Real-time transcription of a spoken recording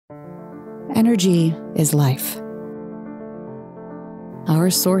Energy is life, our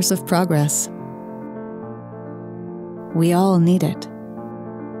source of progress. We all need it.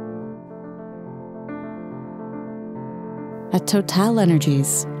 At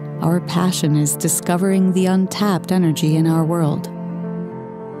TotalEnergies, our passion is discovering the untapped energy in our world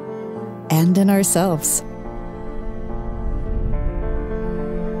and in ourselves.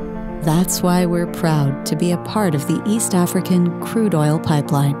 That's why we're proud to be a part of the East African crude oil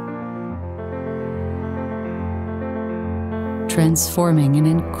pipeline, transforming an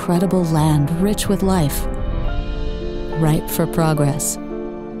incredible land rich with life, ripe for progress.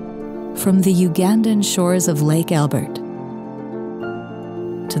 From the Ugandan shores of Lake Albert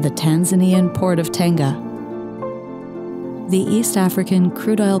to the Tanzanian port of Tanga, the East African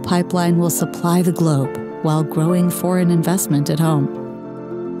crude oil pipeline will supply the globe while growing foreign investment at home,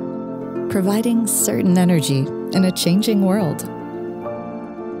 providing certain energy in a changing world.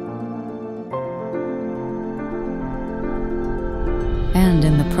 And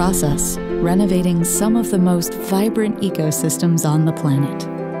in the process, renovating some of the most vibrant ecosystems on the planet.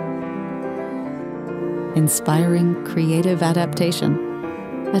 Inspiring creative adaptation.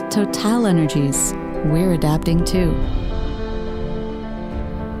 At TotalEnergies, we're adapting too.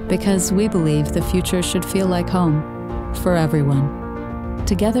 Because we believe the future should feel like home for everyone.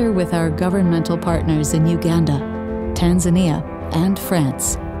 Together with our governmental partners in Uganda, Tanzania, and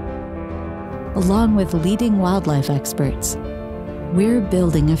France, along with leading wildlife experts, we're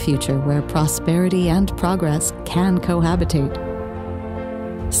building a future where prosperity and progress can cohabitate.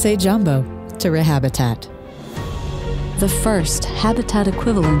 Say Jumbo to RéHabitat, the first habitat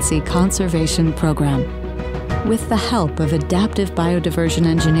equivalency conservation program. With the help of adaptive biodiversion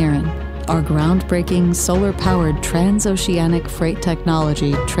engineering, our groundbreaking solar-powered transoceanic freight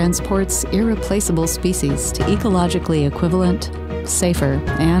technology transports irreplaceable species to ecologically equivalent, safer,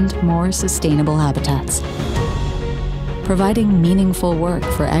 and more sustainable habitats. Providing meaningful work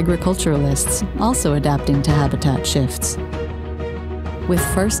for agriculturalists also adapting to habitat shifts. With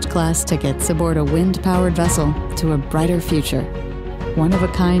first-class tickets aboard a wind-powered vessel to a brighter future,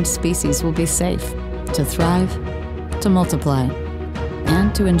 one-of-a-kind species will be safe to thrive, to multiply,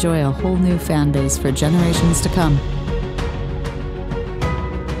 and to enjoy a whole new fan base for generations to come.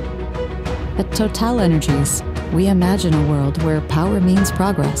 At TotalEnergies, we imagine a world where power means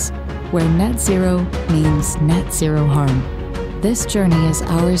progress, where net zero means net zero harm. This journey is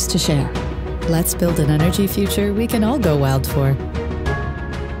ours to share. Let's build an energy future we can all go wild for.